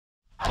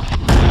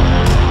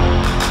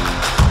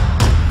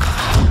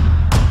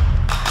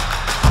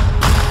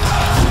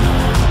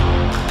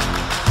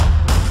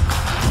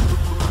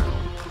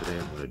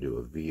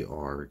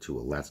to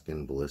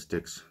Alaskan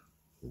Ballistics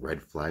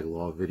Red Flag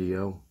law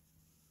video.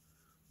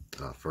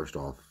 First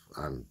off,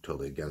 I'm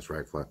totally against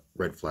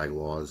red flag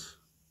laws.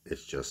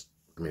 It's just,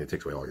 I mean, it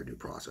takes away all your due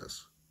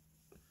process.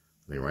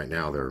 I mean, right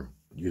now they're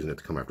using it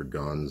to come after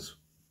guns.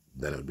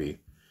 Then it would be,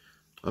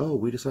 oh,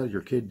 we decided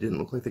your kid didn't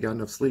look like they got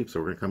enough sleep, so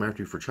we're going to come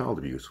after you for child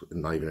abuse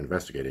and not even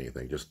investigate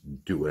anything. Just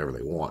do whatever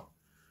they want.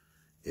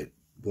 It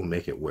will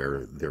make it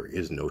where there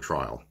is no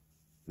trial.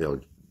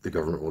 The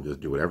government will just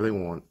do whatever they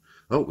want.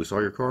 Oh, we saw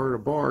your car at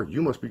a bar.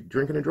 You must be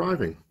drinking and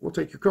driving. We'll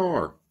take your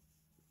car.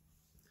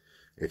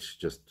 It's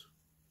just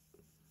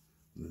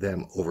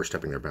them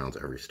overstepping their bounds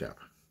every step.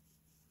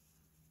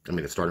 I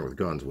mean, it's starting with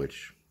guns,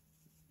 which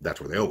that's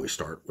where they always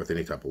start with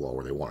any type of law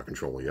where they want to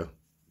control you.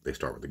 They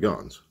start with the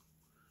guns.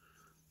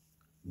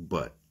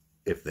 But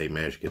if they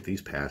manage to get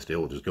these passed, it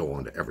will just go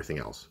on to everything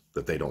else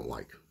that they don't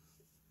like.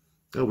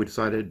 Oh, we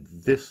decided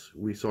this,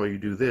 we saw you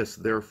do this,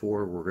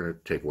 therefore we're going to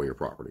take away your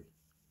property.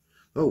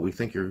 Oh, we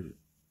think you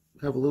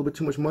have a little bit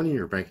too much money in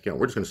your bank account.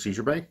 We're just going to seize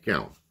your bank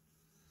account.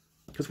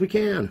 Because we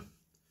can.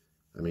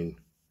 I mean,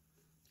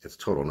 it's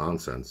total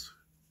nonsense.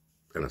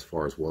 And as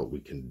far as what we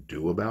can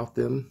do about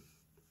them,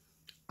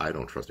 I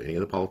don't trust any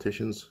of the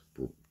politicians,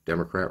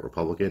 Democrat,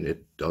 Republican,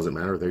 it doesn't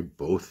matter. They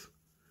both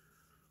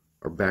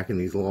are backing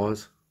these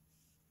laws.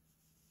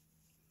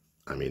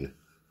 I mean,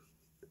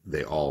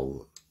 their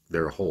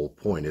whole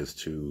point is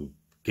to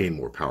gain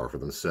more power for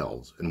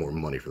themselves and more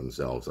money for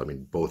themselves. I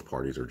mean, both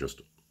parties are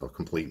just a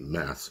complete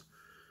mess.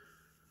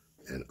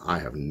 And I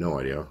have no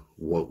idea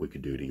what we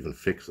could do to even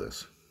fix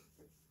this.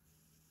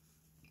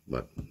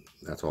 But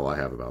that's all I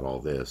have about all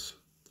this.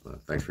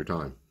 Thanks for your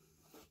time.